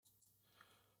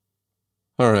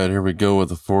All right, here we go with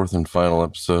the fourth and final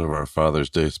episode of our Father's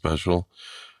Day special.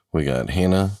 We got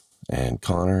Hannah and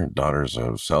Connor, daughters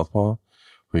of Southpaw,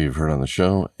 who you've heard on the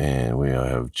show, and we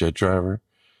have Jet Driver,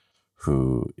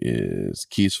 who is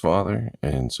Keith's father,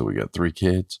 and so we got 3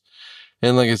 kids.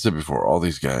 And like I said before, all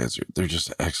these guys, they're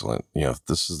just excellent. You know, if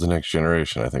this is the next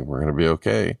generation, I think we're going to be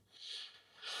okay.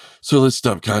 So let's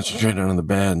stop concentrating on the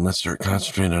bad and let's start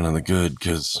concentrating on the good,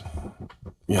 because,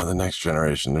 you know, the next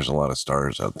generation, there's a lot of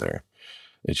stars out there.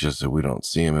 It's just that we don't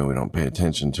see them and we don't pay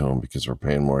attention to them because we're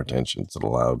paying more attention to the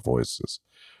loud voices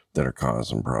that are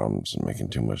causing problems and making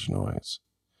too much noise.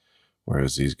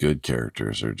 Whereas these good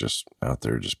characters are just out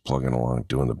there just plugging along,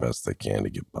 doing the best they can to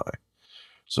get by.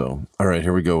 So, all right,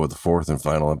 here we go with the fourth and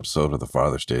final episode of the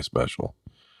Father's Day special.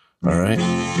 All right.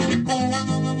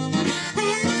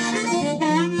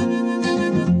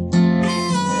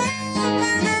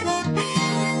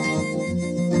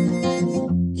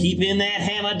 Keeping that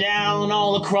hammer down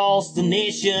all across the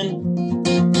nation.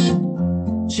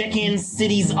 Checking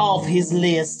cities off his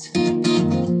list.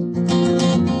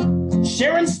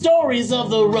 Sharing stories of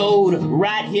the road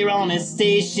right here on his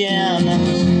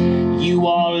station. You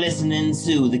are listening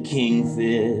to the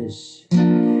Kingfish.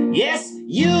 Yes,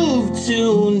 you've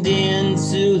tuned in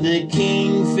to the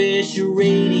Kingfish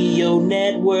Radio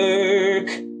Network.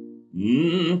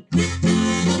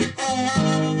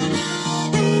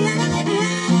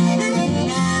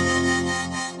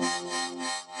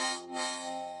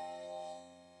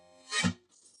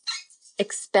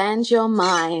 Expand your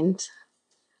mind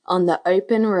on the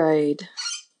open road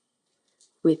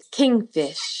with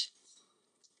Kingfish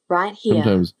right here.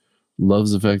 Sometimes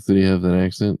loves the fact that he has an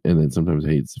accent, and then sometimes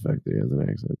hates the fact that he has an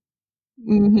accent.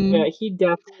 Mm-hmm. Yeah, he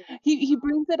definitely He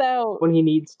brings it out when he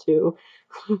needs to.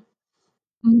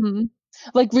 Mm-hmm.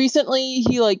 Like recently,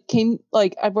 he came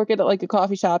I work at a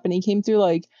coffee shop, and he came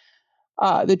through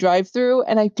the drive-through,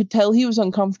 and I could tell he was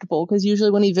uncomfortable because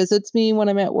usually when he visits me when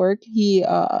I'm at work,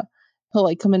 he'll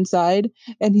come inside,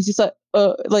 and he's just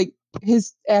like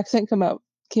his accent came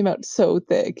out so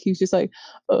thick. He was just like,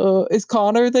 is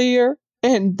Connor there?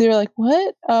 And they're like,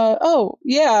 what? Oh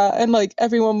yeah, and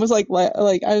everyone was like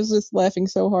I was just laughing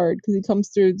so hard because he comes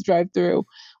through the drive-through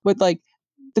with the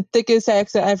thickest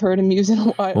accent I've heard him use in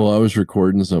a while. Well, I was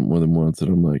recording something with him once, and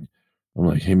I'm like,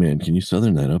 hey man, can you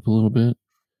southern that up a little bit?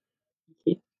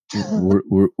 What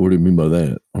do you mean by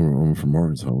that? I'm from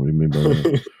Arkansas. What do you mean by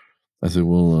that? I said,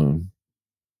 well,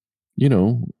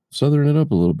 southern it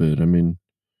up a little bit. I mean,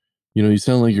 you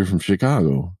sound like you're from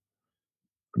Chicago.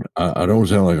 I don't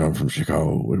sound like I'm from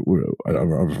Chicago.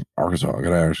 I'm from Arkansas. I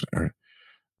gotta ask.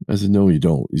 I said, no, you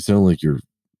don't. You sound like you're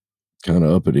kind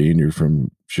of uppity and you're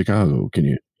from Chicago. Can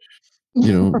you,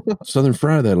 southern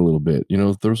fry that a little bit?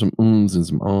 Throw some ums and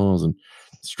some ahs and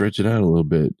stretch it out a little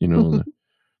bit.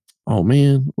 Oh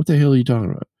man, what the hell are you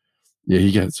talking about? Yeah,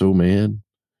 he got so mad.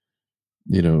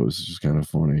 It was just kind of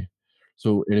funny.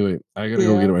 So anyway, I gotta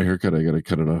go get my haircut. I gotta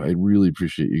cut it off. I really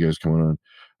appreciate you guys coming on.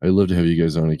 I'd love to have you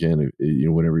guys on again.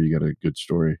 Whenever you got a good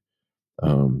story,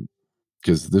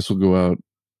 because this will go out.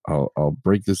 I'll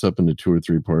break this up into 2 or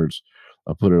 3 parts.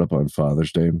 I'll put it up on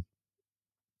Father's Day,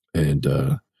 and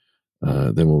then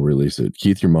we'll release it.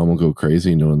 Keith, your mom will go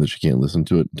crazy knowing that she can't listen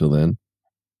to it until then.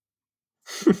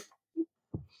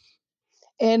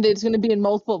 And it's going to be in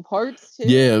multiple parts too.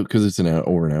 Yeah, because it's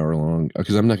over an hour long.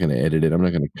 Because I'm not going to edit it. I'm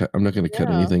not going to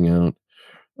cut anything out.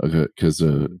 Because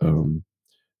it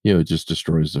just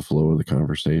destroys the flow of the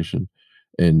conversation.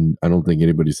 And I don't think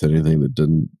anybody said anything that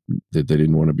they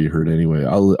didn't want to be heard anyway.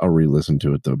 I'll re-listen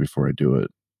to it though before I do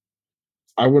it.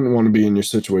 I wouldn't want to be in your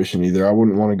situation either. I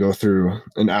wouldn't want to go through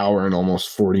an hour and almost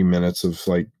 40 minutes of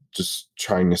just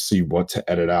trying to see what to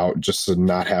edit out just to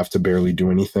not have to barely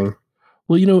do anything.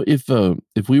 Well, if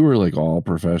we were all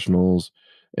professionals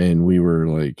and we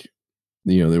were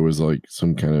there was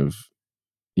some kind of,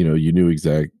 you knew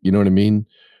exact, you know what I mean?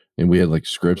 And we had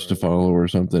scripts to follow or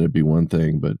something, it'd be one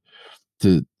thing. But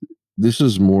this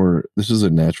isn't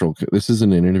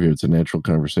an interview, it's a natural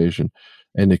conversation.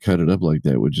 And to cut it up like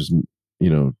that would just,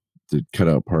 to cut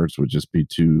out parts would just be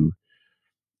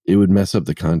it would mess up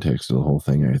the context of the whole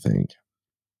thing, I think.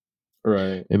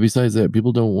 Right. And besides that,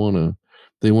 people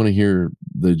they want to hear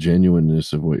the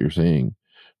genuineness of what you're saying,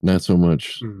 not so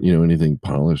much, anything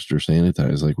polished or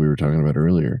sanitized like we were talking about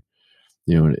earlier.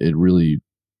 It really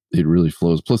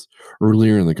flows. Plus,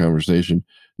 earlier in the conversation,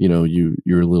 you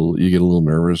get a little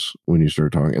nervous when you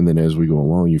start talking, and then as we go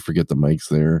along, you forget the mic's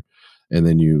there, and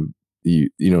then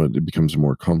it becomes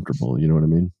more comfortable. You know what I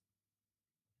mean?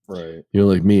 Right.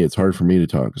 Like me, it's hard for me to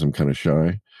talk because I'm kind of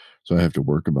shy, so I have to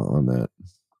work on that.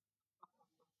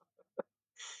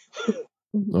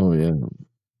 Oh yeah.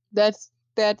 That's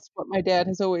That's what my dad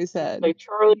has always said. Like,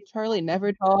 Charlie Charlie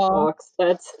never talked. talks.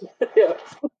 That's yeah.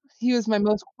 He was my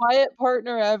most quiet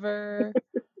partner ever.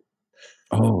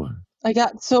 Oh. I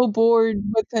got so bored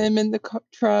with him in the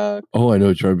truck. Oh, I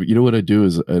know, Charlie. But you know what I'd do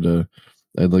is I'd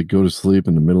like go to sleep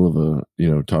in the middle of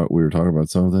a talk. We were talking about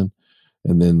something,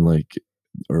 and then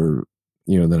or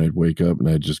then I'd wake up and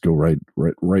I'd just go right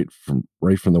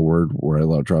from the word where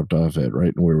I dropped off at,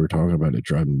 right, and we were talking about it,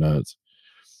 driving nuts.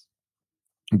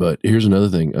 But here's another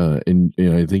thing, and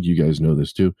I think you guys know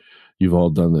this too. You've all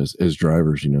done this as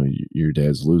drivers. Your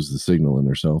dads lose the signal in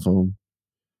their cell phone,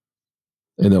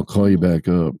 and they'll call you back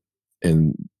up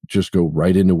and just go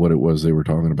right into what it was they were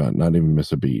talking about, not even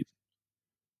miss a beat.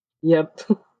 Yep.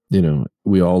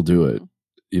 We all do it,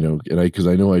 and because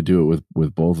I know I do it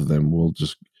with both of them. We'll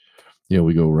just,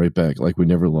 we go right back like we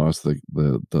never lost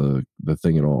the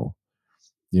thing at all.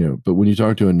 But when you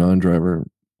talk to a non-driver,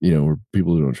 or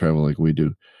people who don't travel like we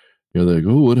do, they're like,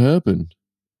 "Oh, what happened?"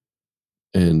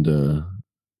 And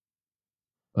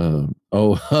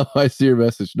oh, I see your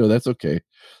message. No, that's okay.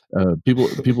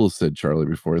 People said Charlie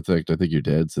before. In fact, I think your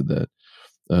dad said that.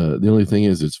 The only thing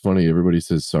is, it's funny. Everybody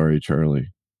says sorry,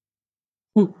 Charlie.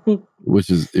 It was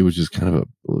just kind of it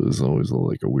was always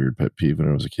like a weird pet peeve when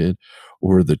I was a kid.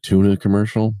 Or the tuna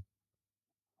commercial.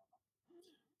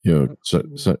 So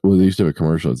well, they used to have a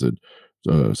commercial that said,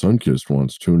 Sunkist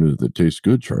wants tuna that tastes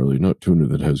good, Charlie, not tuna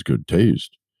that has good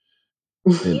taste.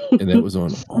 And that was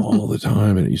on all the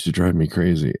time, and it used to drive me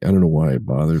crazy. I don't know why it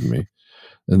bothered me.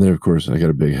 And then, of course, I got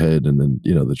a big head, and then,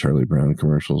 the Charlie Brown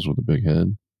commercials with a big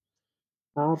head.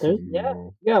 Oh,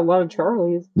 yeah, a lot of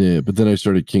Charlies. Yeah, but then I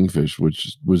started Kingfish,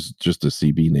 which was just a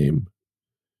CB name.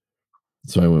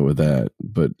 So I went with that.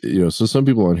 But, so some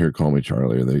people on here call me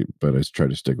Charlie, but I try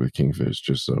to stick with Kingfish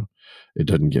just so it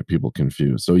doesn't get people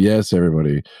confused. So yes,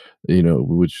 everybody,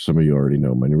 which some of you already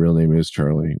know, my real name is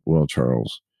Charlie. Well,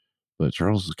 Charles. But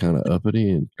Charles is kind of uppity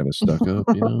and kind of stuck up,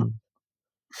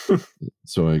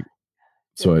 So I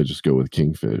just go with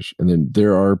Kingfish. And then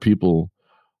there are people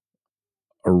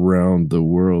around the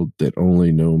world that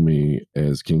only know me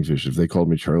as Kingfish. If they called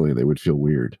me Charlie, they would feel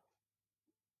weird.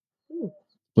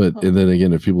 But and then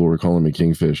again, if people were calling me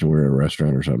Kingfish and we're in a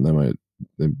restaurant or something,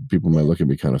 people might look at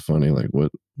me kind of funny, like,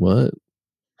 what?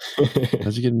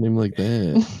 How'd you get a name like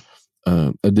that?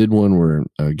 I did one where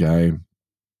a guy,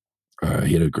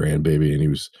 he had a grandbaby, and he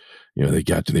was, they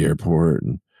got to the airport,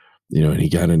 and and he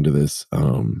got into this.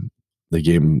 They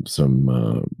gave him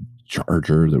some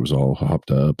charger that was all hopped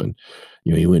up, and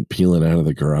he went peeling out of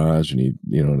the garage, and he,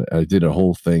 I did a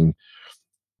whole thing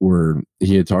where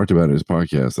he had talked about it in his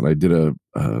podcast, and I did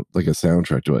like a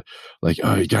soundtrack to it, like,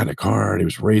 oh, he got in a car and he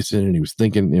was racing and he was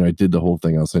thinking, I did the whole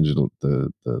thing. I'll send you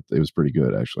it was pretty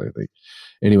good, actually, I think.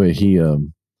 Anyway, he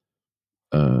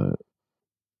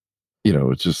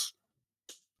it's just,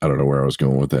 I don't know where I was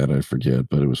going with that. I forget,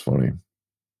 but it was funny.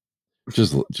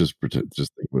 Just think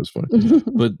it was funny.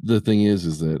 But the thing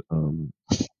is that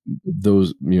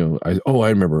those, I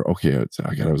remember. Okay,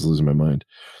 I was losing my mind.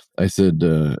 I said,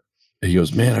 he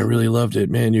goes, man, I really loved it.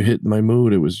 Man, you hit my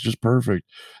mood. It was just perfect.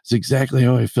 It's exactly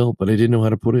how I felt, but I didn't know how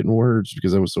to put it in words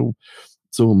because I was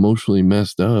so emotionally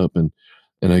messed up. And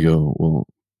I go, well,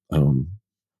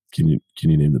 can you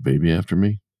name the baby after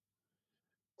me?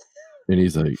 And he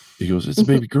goes, it's a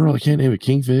baby girl. I can't name it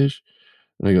Kingfish.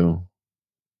 And I go,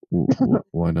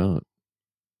 why not?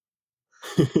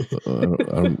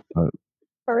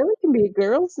 Charlie can be a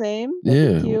girl's name.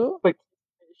 Yeah. Cute. But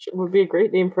it would be a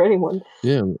great name for anyone.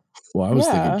 Yeah. Well, I was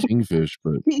thinking Kingfish,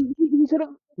 but he could have,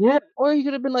 yeah, or he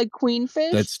could have been like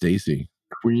Queenfish. That's Stacy.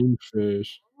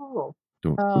 Queenfish. Oh.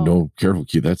 No, careful,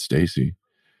 kid. That's Stacy.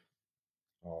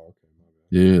 Oh, okay.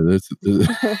 Yeah, that's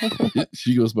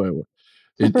she goes by what?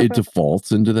 It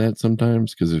defaults into that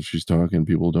sometimes because if she's talking,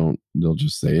 they'll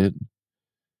just say it.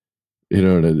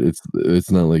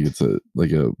 It's not like it's a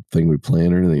thing we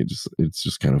plan or anything. It's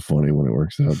just kind of funny when it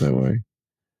works out that way.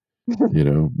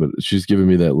 But she's giving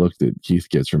me that look that Keith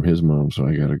gets from his mom, so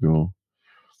I gotta go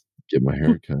get my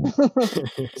hair cut.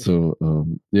 So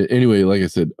yeah, anyway, like I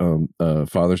said,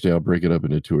 Father's Day, I'll break it up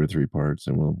into 2 or 3 parts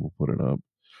and we'll put it up.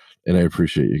 And I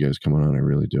appreciate you guys coming on. I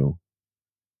really do.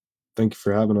 Thank you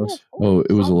for having us. Oh,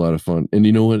 it was a lot of fun. And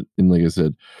you know what? And like I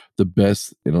said, the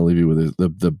best, and I'll leave you with this,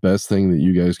 the best thing that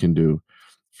you guys can do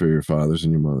for your fathers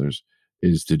and your mothers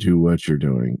is to do what you're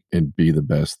doing and be the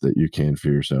best that you can for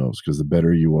yourselves. Because the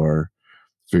better you are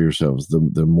for yourselves,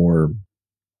 the more,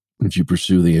 if you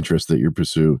pursue the interests that you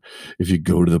pursue, if you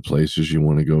go to the places you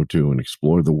want to go to and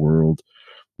explore the world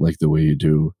like the way you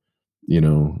do,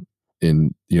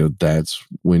 and that's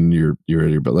when you're at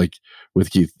your, but like with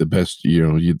Keith, the best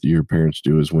your parents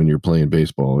do is when you're playing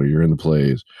baseball or you're in the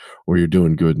plays or you're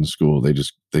doing good in school.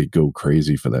 They go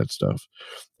crazy for that stuff.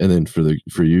 And then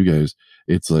for you guys,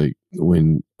 it's like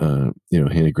when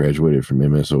Hannah graduated from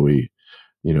MSOE.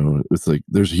 It's like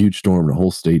there's a huge storm, the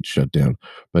whole state shut down,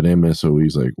 but MSOE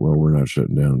is like, well, we're not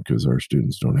shutting down because our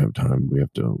students don't have time. We have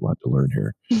a lot to learn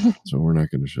here, so we're not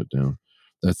going to shut down.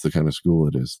 That's the kind of school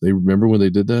it is. They remember when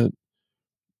they did that.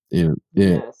 Yeah.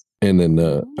 Yes. And then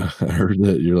I heard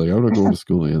that you're like, I'm not going to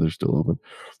school. Yeah, they're still open.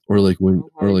 Or like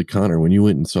Connor, when you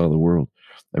went and saw the world.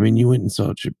 I mean, you went and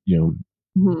saw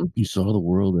Mhm. you saw the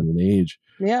world at an age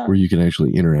Yeah. where you can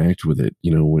actually interact with it,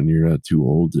 when you're not too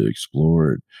old to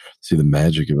explore and see the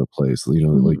magic of a place, like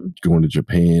Mhm. going to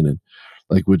Japan. And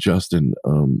like with Justin,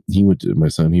 my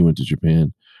son, he went to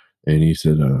Japan and he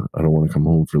said, I don't want to come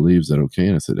home for leave. Is that okay?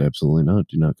 And I said, absolutely not.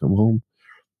 Do not come home.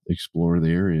 Explore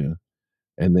the area.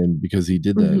 And then because he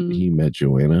did that, Mhm. he met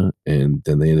Joanna and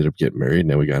then they ended up getting married.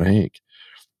 Now we got Hank.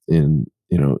 And,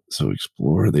 so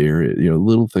explore the area,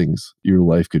 little things. Your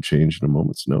life could change in a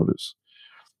moment's notice.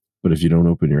 But if you don't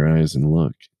open your eyes and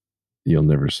look, you'll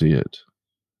never see it.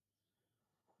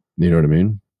 You know what I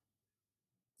mean?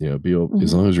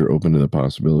 As long Mhm. as you're open to the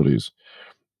possibilities,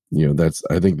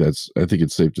 I think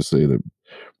it's safe to say that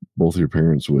both your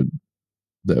parents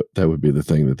that would be the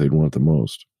thing that they'd want the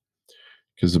most.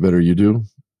 Because the better you do,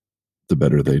 the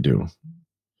better they do.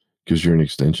 Because you're an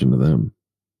extension of them.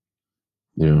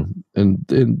 And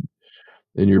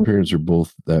your parents are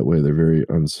both that way. They're very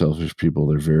unselfish people.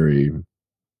 They're very,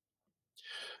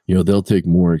 they'll take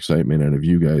more excitement out of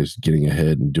you guys getting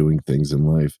ahead and doing things in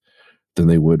life than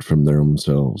they would from their own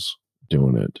selves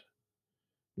doing it.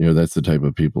 That's the type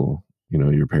of people,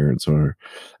 your parents are.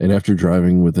 And after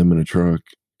driving with them in a truck,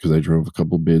 because I drove a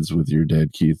couple bids with your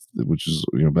dad, Keith, which is,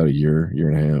 about a year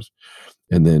and a half.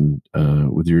 And then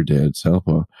with your dad,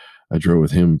 Salpa, I drove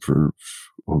with him for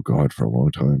a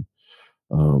long time.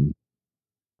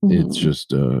 It's Mhm.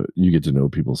 just, you get to know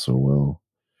people so well.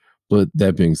 But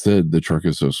that being said, the truck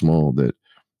is so small that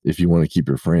if you want to keep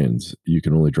your friends, you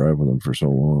can only drive with them for so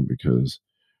long because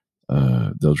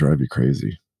they'll drive you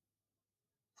crazy.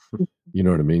 You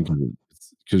know what I mean? Because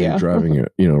you're Yeah. driving,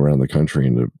 around the country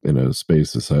in a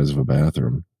space the size of a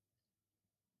bathroom.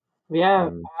 Yeah,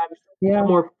 Mm. I'm Yeah.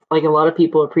 more like a lot of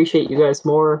people appreciate you guys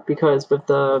more because with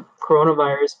the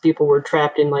coronavirus, people were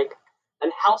trapped in like a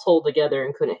household together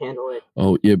and couldn't handle it.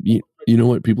 Oh, yeah. You know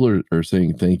what? People are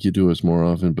saying thank you to us more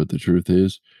often, but the truth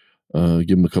is, give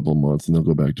them a couple of months and they'll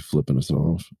go back to flipping us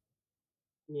off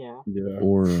Yeah. Yeah.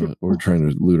 or trying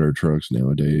to loot our trucks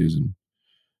nowadays. And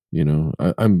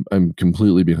I'm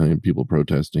completely behind people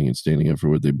protesting and standing up for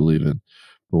what they believe in.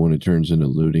 But when it turns into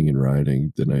looting and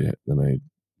rioting, then I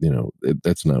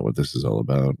that's not what this is all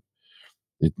about.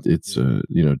 It's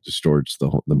distorts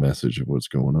the message of what's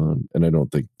going on, and I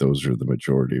don't think those are the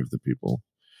majority of the people.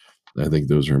 I think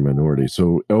those are a minority.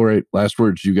 So, all right, last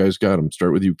words. You guys got them.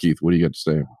 Start with you, Keith. What do you got to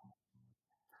say?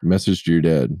 Message to your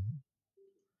dad.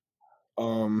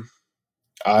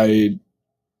 I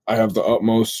I have the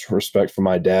utmost respect for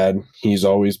my dad. He's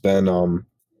always been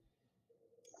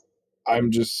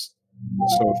I'm just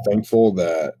so thankful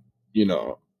that, you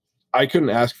know, I couldn't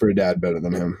ask for a dad better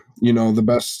than him.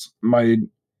 The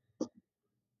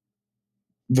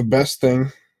best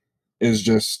thing is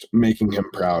just making him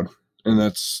proud. And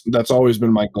that's always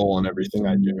been my goal in everything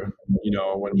I do.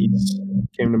 When he's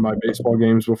came to my baseball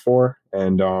games before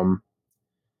and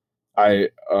I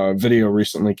a video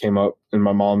recently came up in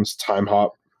my mom's time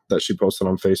hop that she posted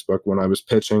on Facebook when I was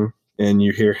pitching and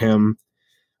you hear him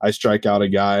I strike out a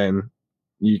guy and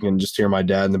you can just hear my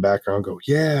dad in the background go,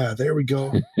 "Yeah, there we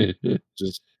go."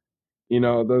 Just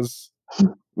those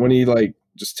when he like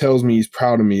just tells me he's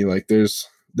proud of me, like there's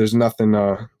nothing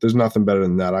better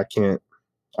than that. I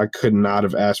could not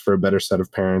have asked for a better set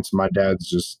of parents. My dad's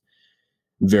just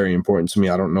very important to me.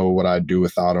 I don't know what I'd do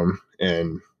without him.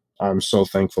 And I'm so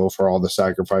thankful for all the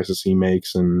sacrifices he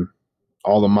makes and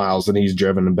all the miles that he's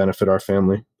driven to benefit our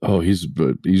family. Oh, he's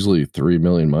easily 3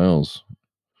 million miles.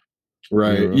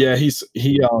 Right. You're Yeah, he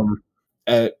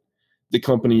at the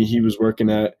company he was working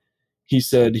at, he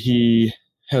said he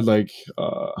had like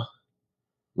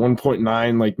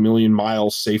 1.9 like million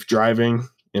miles safe driving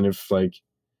and if like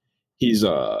he's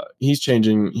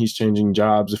changing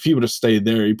jobs. If he would have stayed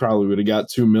there, he probably would have got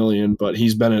 2 million, but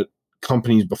he's been at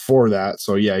companies before that.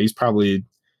 So yeah, he's probably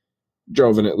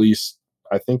drove in at least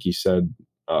I think he said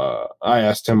I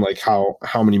asked him like how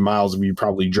many miles have you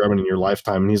probably driven in your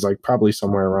lifetime and he's like probably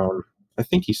somewhere around I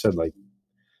think he said like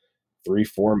 3,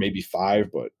 4, maybe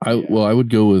 5, but I would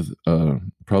go with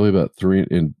probably about 3,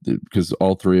 and because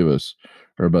all 3 of us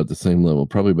are about the same level,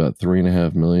 probably about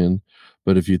 3.5 million.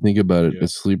 But if you think about it, Yeah.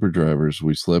 as sleeper drivers,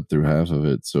 we slept through half of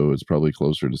it, so it's probably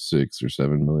closer to 6 or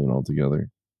 7 million altogether.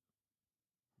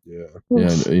 Yeah. Yeah,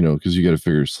 and, because you got to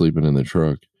figure sleeping in the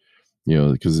truck,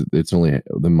 because it's only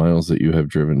the miles that you have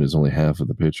driven is only half of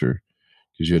the picture,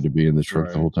 because you had to be in the truck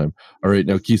the Right. whole time. All right,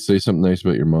 now Keith, say something nice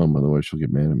about your mom, otherwise she'll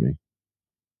get mad at me.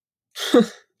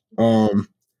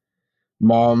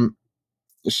 Mom,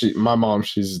 my mom,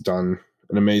 she's done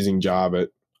an amazing job at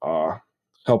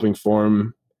helping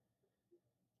form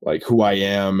like who I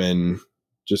am and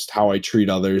just how I treat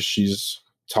others. She's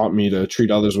taught me to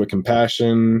treat others with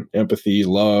compassion, empathy,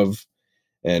 love,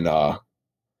 and the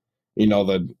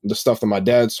stuff that my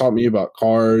dad's taught me about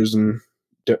cars and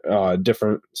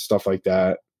different stuff like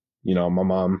that. My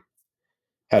mom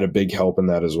had a big help in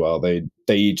that as well. They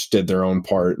each did their own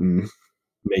part in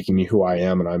making me who I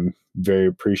am, and I'm very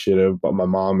appreciative. But my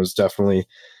mom is definitely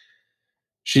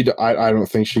I don't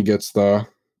think she gets the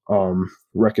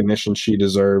recognition she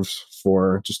deserves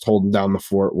for just holding down the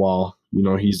fort while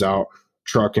he's out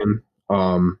trucking.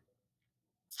 I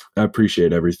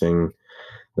appreciate everything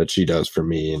that she does for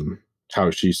me and how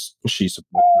she supports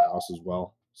the house as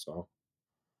well. So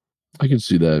I can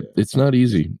see that. It's not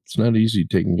easy. It's not easy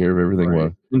taking care of everything right.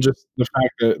 well. And just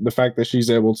the fact that she's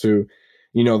able to,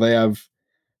 they have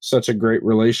such a great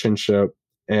relationship,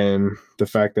 and the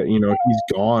fact that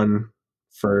he's gone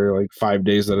for like 5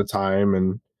 days at a time,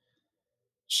 and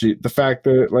the fact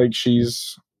that like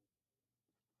she's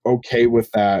okay with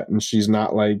that, and she's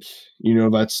not like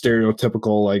that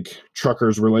stereotypical like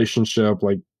truckers relationship,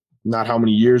 like not how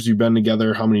many years you've been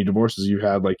together, how many divorces you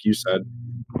had, like you said.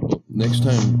 Next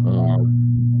time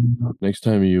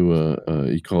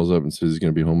he calls up and says he's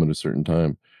gonna be home at a certain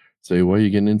time, say, "Why are you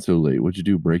getting in so late? What'd you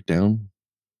do? Break down?"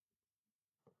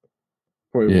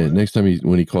 Wait, Yeah, what? next time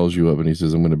when he calls you up and he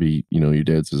says, "I'm gonna be," your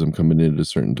dad says, "I'm coming in at a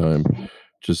certain time,"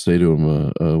 just say to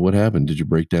him, "What happened? Did you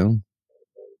break down?"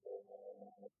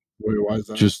 Wait, why is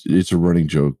that? Just it's a running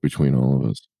joke between all of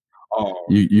us. Oh,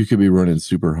 You could be running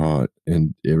super hot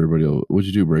and everybody will, "What'd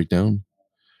you do? Break down?"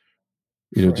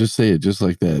 right. Just say it just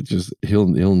like that. Just he'll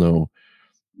know,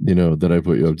 that I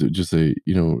put you up to. Just say,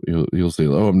 he'll say,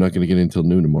 "Oh, I'm not gonna get in until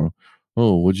noon tomorrow."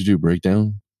 "Oh, what'd you do? Break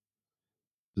down?"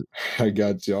 I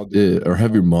got you. I'll do it. Or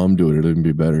have your mom do it. It'd even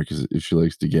be better because if she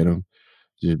likes to get him,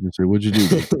 just say, "What'd you do?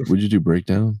 What'd you do? Break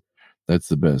down?" That's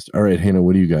the best. All right, Hannah,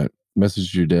 what do you got?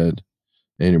 Message your dad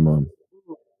and your mom.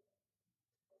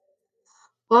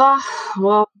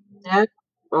 Well, Dad,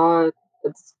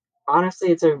 it's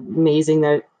honestly, it's amazing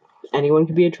that anyone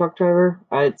can be a truck driver.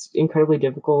 It's incredibly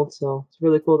difficult, so it's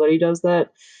really cool that he does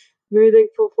that. Very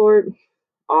thankful for it.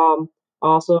 Um,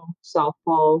 Also,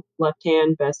 southpaw, left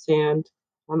hand, best hand.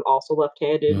 I'm also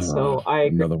left-handed, so I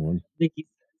agree Another one. with Nikki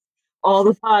all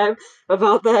the time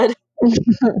about that.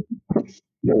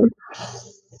 No,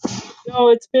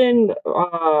 it's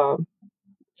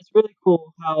really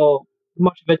cool how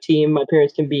much of a team my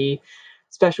parents can be,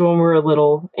 especially when we were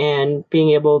little, and being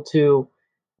able to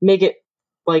make it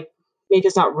like make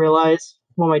us not realize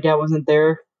when my dad wasn't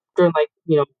there during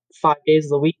 5 days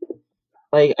of the week.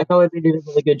 Like I felt like they did a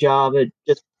really good job at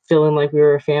just feeling like we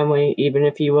were a family, even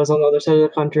if he was on the other side of the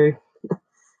country.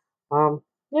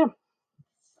 Yeah,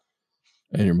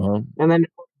 And your mom? and then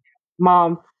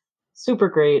mom, super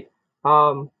great.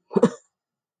 Um,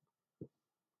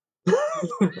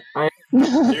 I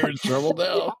You're in trouble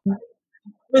now.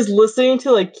 was listening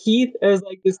to Keith as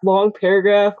this long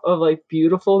paragraph of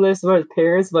beautifulness about his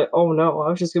parents. Like, oh no, I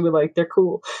was just gonna be like, they're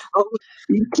cool. Um,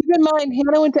 Keep in mind,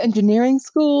 Hannah went to engineering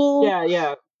school.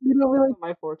 yeah, You know, really. not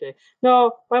my forte.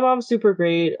 No, my mom's super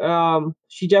great.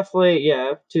 She definitely,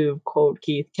 yeah, to quote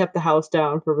Keith, kept the house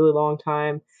down for a really long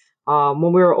time.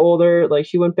 When we were older,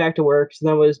 she went back to work, so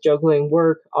then was juggling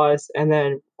work, us, and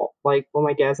then when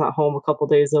my dad's not home a couple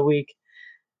days a week.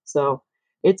 So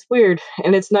it's weird,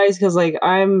 and it's nice because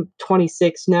I'm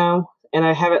 26 now, and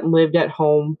I haven't lived at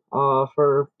home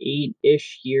for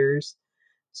 8-ish years.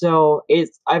 So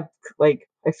I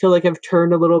feel like I've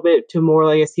turned a little bit to more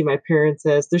I see my parents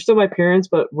as they're still my parents,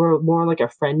 but we're more on a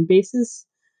friend basis,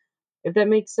 if that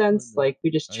makes sense. We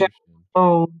just I chat understand.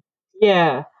 on the phone.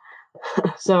 Yeah.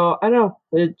 So I don't know.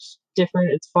 It's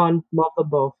different. It's fun. Love them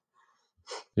both.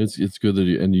 It's good that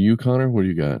you, and you, Connor, what do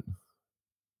you got?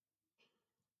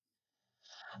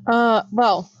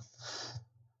 Well,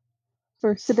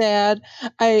 first to Dad,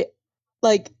 I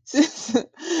like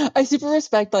I super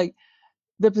respect the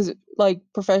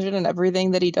profession and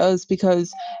everything that he does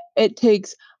because it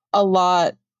takes a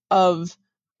lot of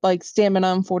like stamina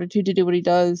and fortitude to do what he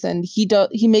does, and he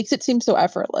makes it seem so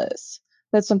effortless.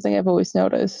 That's something I've always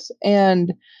noticed.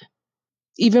 And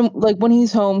even like when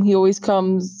he's home, he always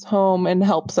comes home and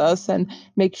helps us and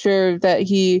make sure that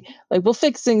he like will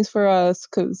fix things for us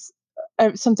because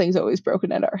something's always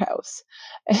broken at our house.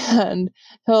 And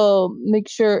he'll make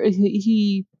sure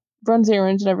he runs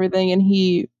errands and everything, and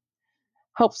he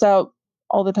helps out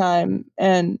all the time,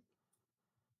 and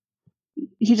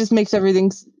he just makes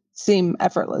everything seem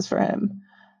effortless for him,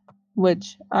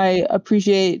 which I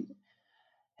appreciate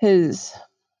his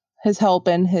help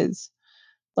and his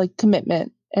like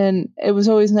commitment. And it was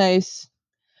always nice,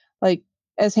 like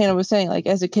as Hannah was saying, like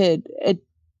as a kid,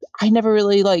 I never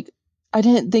really I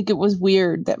didn't think it was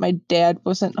weird that my dad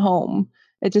wasn't home.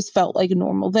 It just felt like a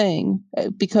normal thing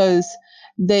because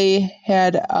they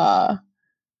had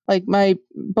like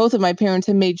both of my parents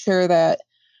had made sure that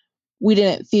we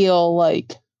didn't feel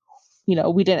like,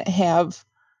 we didn't have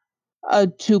a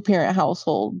 2-parent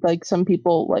household. Like some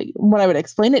people, like when I would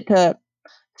explain it to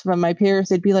some of my peers,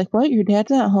 they'd be like, "What? Your dad's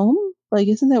not home? Like,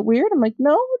 isn't that weird?" I'm like,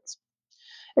 "No,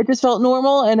 it just felt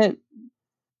normal, and it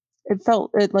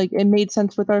made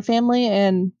sense with our family,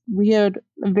 and we had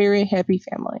a very happy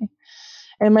family."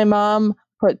 And my mom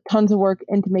put tons of work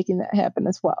into making that happen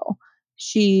as well.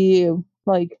 She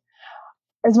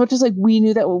as much as we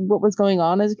knew that what was going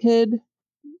on as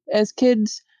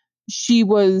kids, she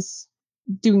was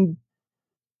doing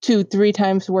 2-3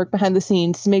 times work behind the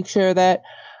scenes to make sure that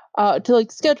to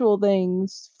schedule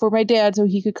things for my dad so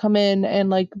he could come in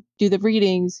and do the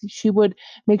readings. She would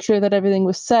make sure that everything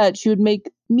was set. She would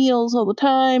make meals all the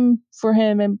time for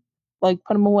him and put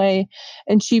him away.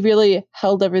 And she really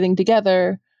held everything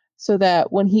together so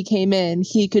that when he came in,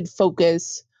 he could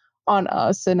focus on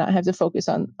us and not have to focus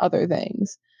on other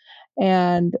things.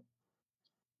 And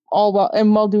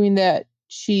while doing that,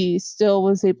 she still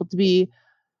was able to be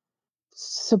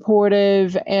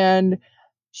supportive, and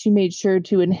she made sure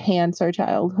to enhance our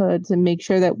childhoods and make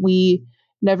sure that we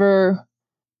never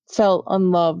felt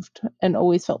unloved and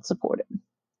always felt supported.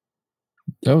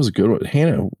 That was a good one.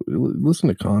 Hannah, listen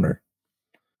to Connor.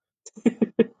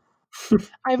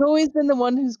 I've always been the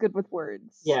one who's good with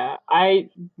words. Yeah, I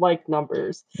like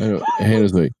numbers. I know.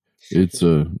 Hannah's like, it's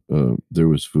there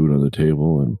was food on the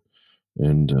table and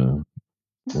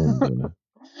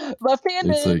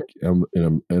left-handed. It's like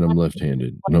I'm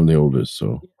left-handed and I'm the oldest,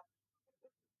 so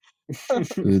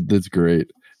that's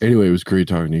great. Anyway, it was great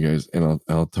talking to you guys, and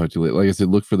I'll talk to you later. Like I said,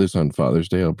 look for this on Father's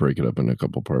Day. I'll break it up in a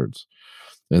couple parts,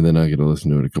 and then I get to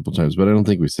listen to it a couple times. But I don't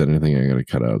think we said anything I got to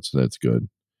cut out, so that's good.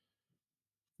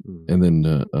 And then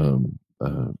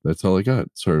that's all I got.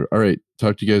 So all right,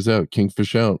 talk to you guys out.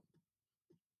 Kingfish out.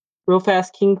 Real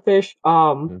fast, Kingfish.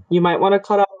 You might want to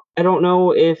cut out. I don't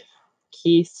know if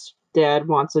Keith's dad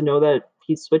wants to know that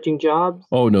he's switching jobs.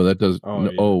 Oh no, that does.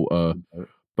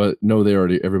 But no,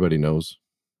 everybody knows.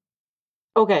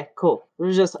 Okay, cool. It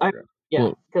was just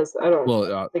because I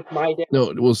don't think my dad.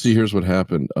 No, well, see, here's what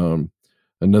happened.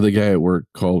 Another guy at work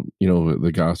called,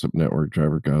 the Gossip Network,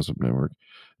 Driver Gossip Network.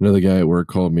 Another guy at work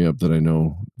called me up that I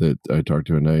know that I talked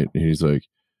to at night, and he's like,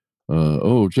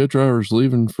 "Oh, Jet Driver's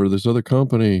leaving for this other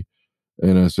company,"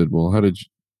 and I said, "Well, how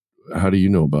do you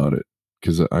know about it?"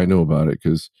 Because I know about it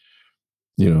because,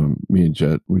 me and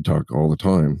Jet, we talk all the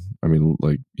time. I mean,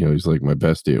 he's like my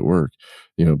bestie at work.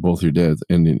 Both your dads,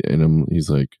 and he's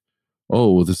like,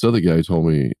 "Oh, well, this other guy told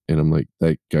me," and I'm like,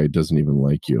 "That guy doesn't even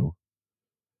like you."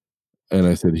 And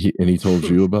I said, he told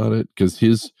you about it? Because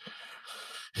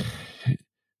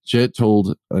Jet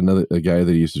told a guy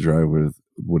that he used to drive with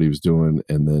what he was doing,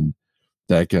 and then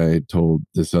that guy told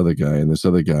this other guy, and this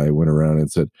other guy went around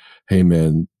and said, "Hey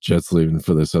man, Jet's leaving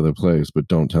for this other place, but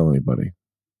don't tell anybody."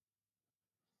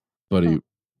 But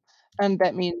and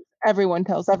that means everyone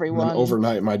tells everyone. And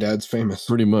overnight, my dad's famous.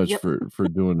 Pretty much for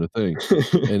doing the thing.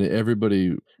 And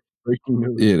everybody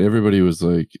was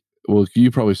like, well,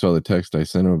 you probably saw the text I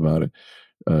sent him about it.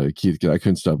 Keith, I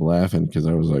couldn't stop laughing because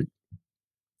I was like,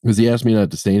 because he asked me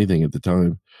not to say anything at the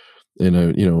time. And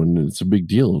and it's a big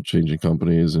deal changing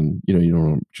companies, and you don't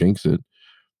want to jinx it.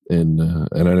 And I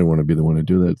didn't want to be the one to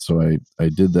do that. So I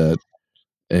did that.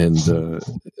 And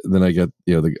then I got,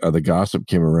 the gossip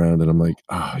came around, and I'm like,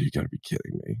 oh, you gotta be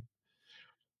kidding me.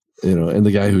 And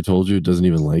the guy who told you doesn't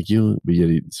even like you, but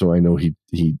yet so I know he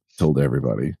told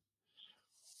everybody.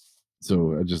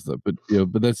 So I just thought, but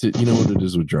that's it. You know what it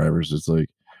is with drivers? It's like,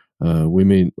 I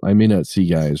may not see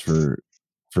guys for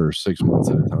 6 months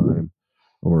at a time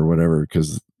or whatever,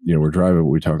 because, we're driving, but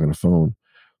we talk on the phone.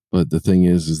 But the thing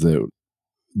is that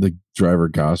the Driver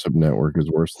Gossip Network is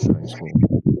worse than high school.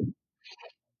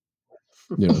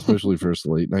 You know, especially for us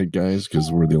late night guys,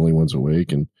 because we're the only ones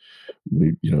awake, and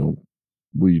we, you know,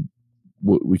 we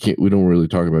we don't really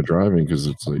talk about driving because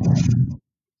it's like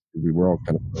we're all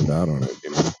kind of burned out on it,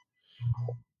 you know,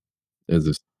 as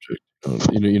a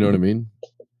subject. You know what I mean?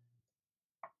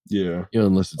 Yeah. You know,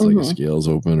 unless it's like a Mhm. scales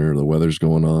open or the weather's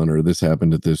going on or this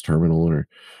happened at this terminal or,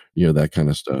 you know, that kind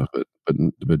of stuff.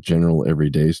 But general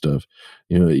everyday stuff,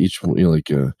 you know, each one, you know,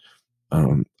 like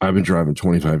I've been driving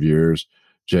 25 years.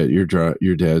 Jet, your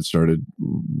dad started,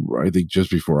 I think, just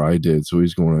before I did, so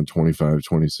he's going on 25,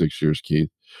 26 years, Keith.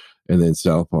 And then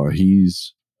Southpaw,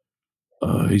 he's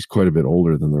quite a bit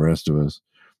older than the rest of us.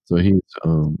 So he's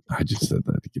I just said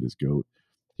that to get his goat.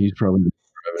 He's probably been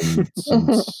driving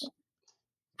since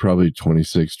probably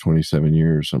 26, 27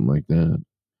 years, something like that.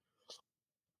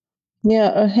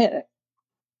 Yeah,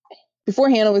 before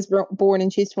Hannah was born,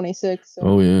 and she's 26. So.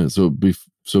 Oh yeah.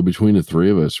 So between the three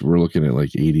of us, we're looking at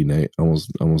like 89,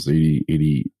 almost 80,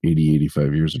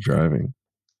 85 years of driving.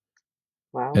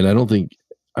 Wow. And I don't think,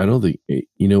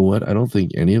 you know what? I don't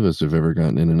think any of us have ever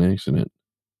gotten in an accident.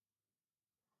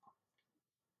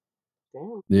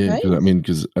 Damn. Yeah, because I Nice. mean,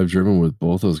 because I've driven with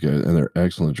both those guys, and they're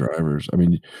excellent drivers. I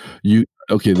mean,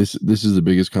 okay? This is the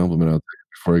biggest compliment I'll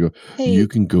take before I go. You Hey,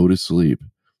 can go to sleep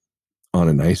on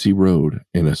an icy road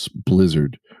in a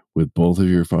blizzard with both of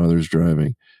your fathers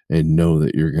driving, and know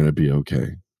that you're going to be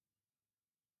okay.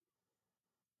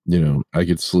 You know, I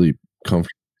could sleep comfortably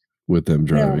with them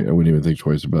driving. yeah. I wouldn't even think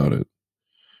twice about it.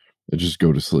 I just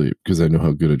go to sleep because I know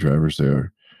how good of drivers they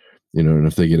are. You know, and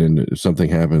if something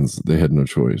happens, they had no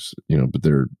choice, you know, but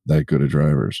they're that good of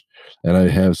drivers. And I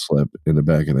have slept in the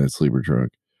back of that sleeper truck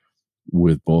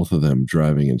with both of them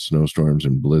driving in snowstorms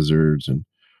and blizzards and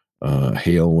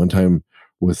hail. One time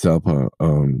with Salpa,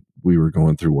 we were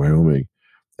going through Wyoming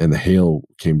and the hail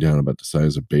came down about the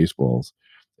size of baseballs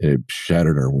and it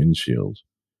shattered our windshield.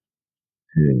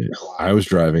 Yeah. I was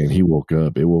driving and he woke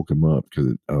up. It woke him up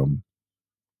because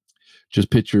just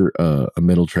picture a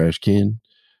metal trash can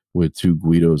with two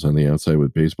Guidos on the outside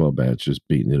with baseball bats just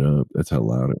beating it up. That's how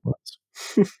loud it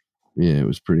was. Yeah, it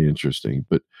was pretty interesting.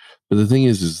 But the thing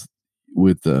is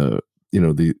with you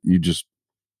know,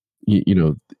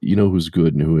 you know who's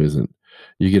good and who isn't.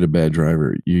 You get a bad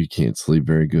driver, you can't sleep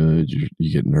very good.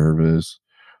 You get nervous.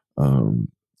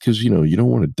 Because you know, you don't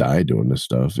want to die doing this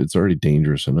stuff. It's already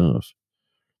dangerous enough.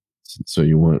 So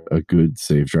you want a good,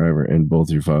 safe driver, and both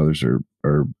your fathers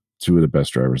are two of the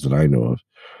best drivers that I know of.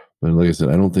 But like I said,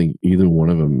 I don't think either one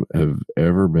of them have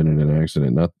ever been in an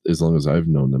accident, not as long as I've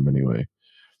known them anyway.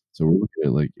 So we're looking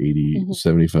at like 80, Mhm.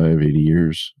 75, 80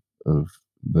 years of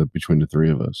between the three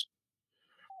of us.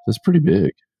 That's pretty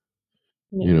big,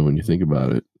 you know, when you think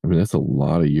about it. I mean, that's a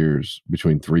lot of years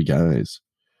between three guys,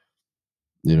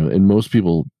 you know, and most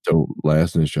people don't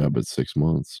last in this job but 6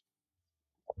 months.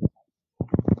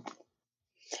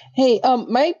 Hey,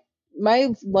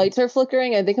 my lights are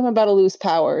flickering. I think I'm about to lose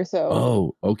power. So.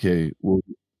 Oh, okay. Well,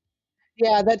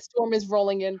 Yeah, that storm is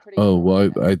rolling in pretty. oh,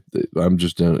 strong. well, I'm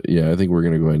just down. Yeah, I think we're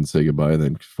gonna go ahead and say goodbye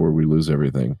then before we lose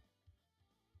everything.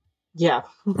 Yeah.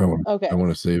 Okay. I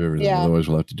want to save everything, Yeah. otherwise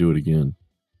we'll have to do it again,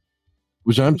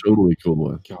 which I'm totally cool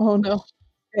with. Oh no.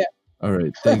 Yeah. All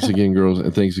right, thanks again, girls,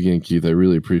 and thanks again, Keith. I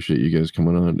really appreciate you guys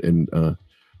coming on, and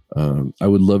I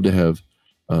would love to have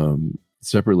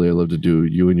separately. I'd love to do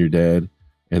you and your dad,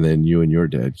 and then you and your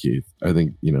dad, Keith. I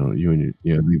think you know you and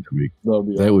your I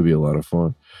think that would be a lot of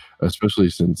fun, especially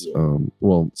since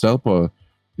well, Southpaw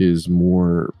is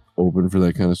more open for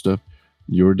that kind of stuff.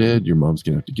 Your dad, your mom's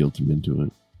gonna have to guilt him into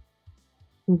it.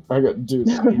 I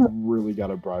really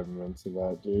gotta bribe him into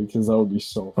that, dude, because that would be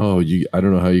so fun. Oh, I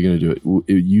don't know how you're gonna do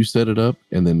it. You set it up,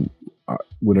 and then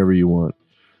whatever you want,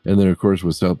 and then of course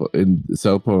with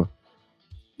Southpaw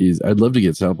I'd love to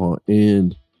get Southpaw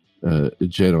and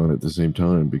Jet on at the same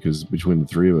time, because between the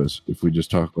three of us, if we just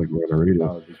talk like we're on the radio,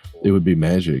 That would be cool. it would be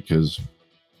magic. Because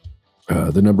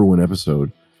the number one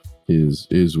episode is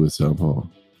with Southpaw,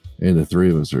 and the three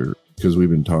of us are, because we've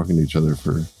been talking to each other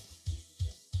for,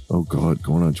 oh god,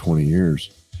 going on 20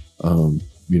 years.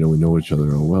 You know, we know each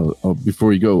other all well. Oh,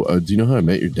 before you go, do you know how I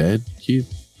met your dad,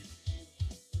 Keith?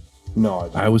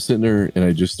 No, I was sitting there and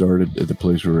I just started at the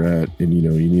place we were at, and you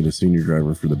know, you need a senior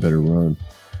driver for the better run.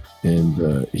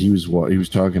 And he was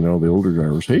talking to all the older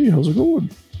drivers. Hey, how's it going?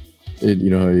 And you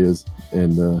know how he is.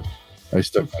 And I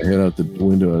stuck my head out the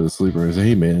window of the sleeper. I said,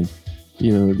 hey man,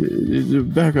 you know,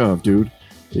 back off, dude.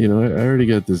 You know, I already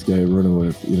got this guy running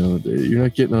with. You know, you're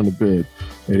not getting on the bed.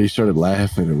 And he started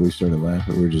laughing, and we started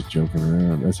laughing. We were just joking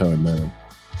around. That's how I met him.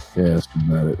 Yeah, that's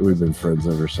about it. We've been friends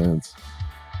ever since.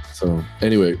 So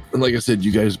anyway, and like I said,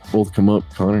 you guys both come up,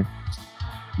 Connor.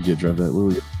 You get drive that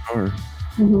little car.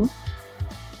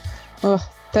 Mm-hmm. Oh,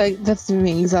 that's giving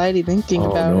me anxiety thinking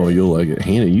Oh about no, it. you'll like it.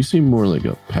 Hannah, you seem more like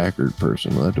a Packard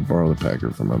person. I'll have to borrow the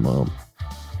Packard from my mom.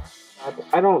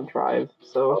 I don't drive,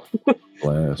 so.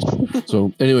 Blast.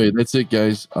 So anyway, that's it,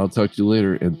 guys. I'll talk to you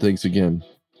later, and thanks again.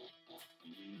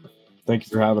 Thank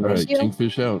you for having All us. right,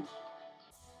 Kingfish out.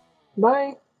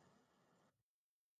 Bye.